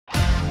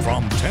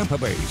From Tampa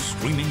Bay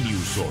streaming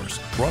news source,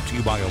 brought to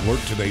you by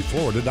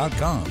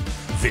AlertTodayFlorida.com.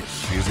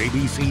 This is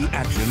ABC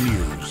Action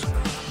News.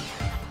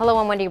 Hello,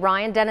 I'm Wendy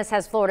Ryan. Dennis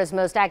has Florida's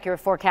most accurate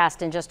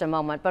forecast in just a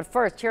moment. But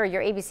first, here are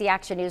your ABC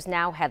Action News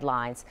Now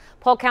headlines.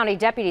 Polk County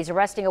deputies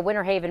arresting a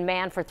Winter Haven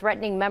man for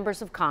threatening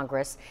members of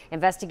Congress.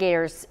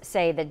 Investigators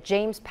say that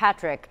James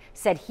Patrick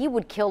said he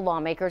would kill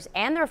lawmakers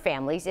and their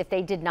families if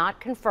they did not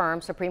confirm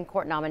Supreme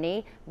Court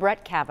nominee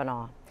Brett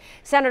Kavanaugh.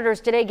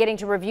 Senators today getting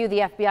to review the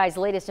FBI's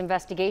latest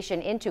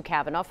investigation into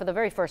Kavanaugh for the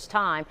very first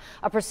time.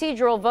 A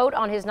procedural vote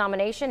on his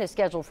nomination is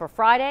scheduled for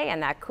Friday, and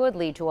that could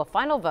lead to a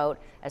final vote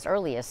as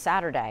early as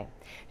Saturday.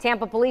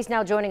 Tampa police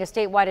now joining a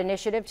statewide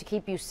initiative to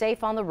keep you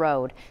safe on the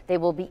road. They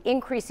will be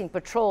increasing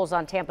patrols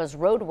on Tampa's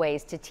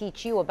roadways to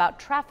teach you about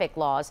traffic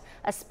laws,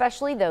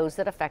 especially those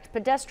that affect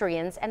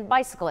pedestrians and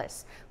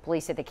bicyclists.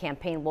 Police say the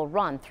campaign will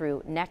run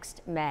through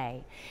next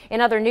May.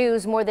 In other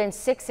news, more than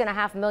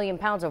 6.5 million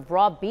pounds of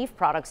raw beef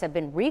products have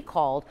been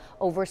recalled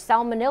over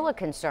salmonella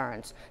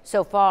concerns.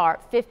 So far,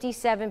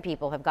 57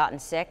 people have gotten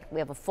sick. We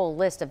have a full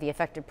list of the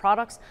affected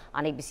products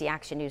on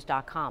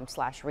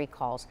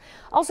abcactionnews.com/recalls.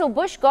 Also,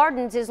 Busch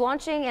Gardens is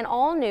launching an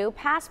all-new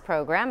pass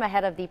program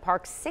ahead of the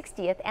park's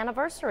 60th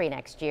anniversary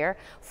next year.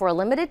 For a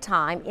limited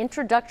time,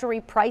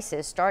 introductory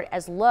prices start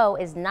as low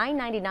as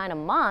 $9.99 a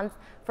month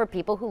for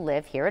people who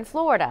live here in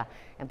Florida.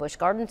 And Busch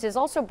Gardens is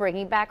also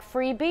bringing back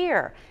free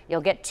beer.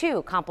 You'll get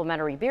 2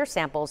 complimentary beer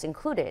samples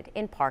included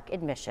in park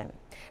admission.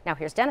 Now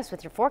here's Dennis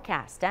with your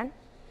forecast. Den?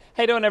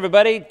 How you doing,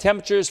 everybody?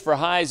 Temperatures for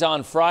highs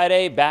on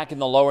Friday back in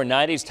the lower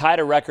 90s. Tied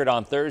a record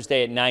on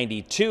Thursday at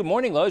 92.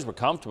 Morning lows were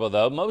comfortable,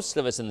 though. Most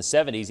of us in the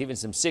 70s, even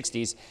some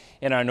 60s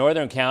in our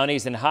northern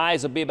counties. And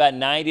highs will be about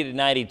 90 to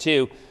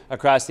 92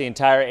 across the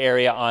entire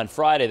area on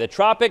Friday. The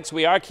tropics,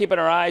 we are keeping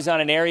our eyes on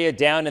an area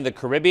down in the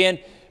Caribbean.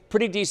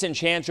 Pretty decent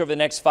chance over the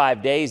next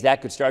 5 days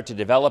that could start to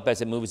develop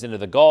as it moves into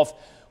the Gulf.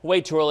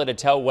 Way too early to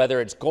tell whether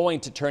it's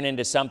going to turn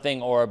into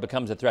something or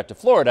becomes a threat to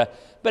Florida,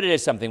 but it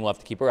is something we'll have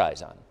to keep our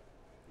eyes on.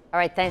 All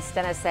right, thanks,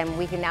 Dennis. And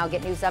we can now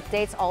get news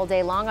updates all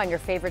day long on your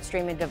favorite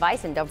streaming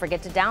device. And don't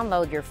forget to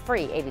download your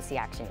free ABC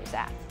Action News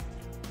app.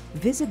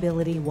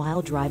 Visibility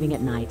while driving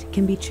at night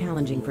can be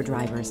challenging for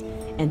drivers,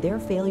 and their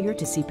failure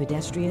to see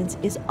pedestrians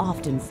is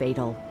often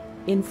fatal.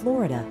 In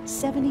Florida,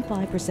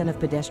 75% of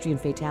pedestrian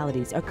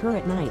fatalities occur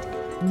at night.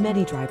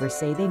 Many drivers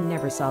say they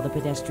never saw the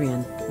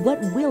pedestrian.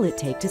 What will it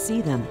take to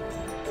see them?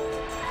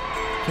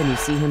 Can you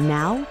see him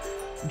now?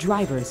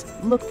 Drivers,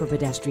 look for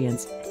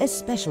pedestrians,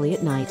 especially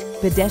at night.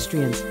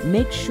 Pedestrians,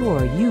 make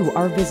sure you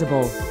are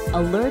visible.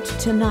 Alert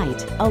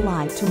tonight,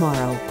 alive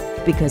tomorrow.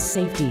 Because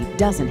safety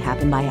doesn't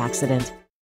happen by accident.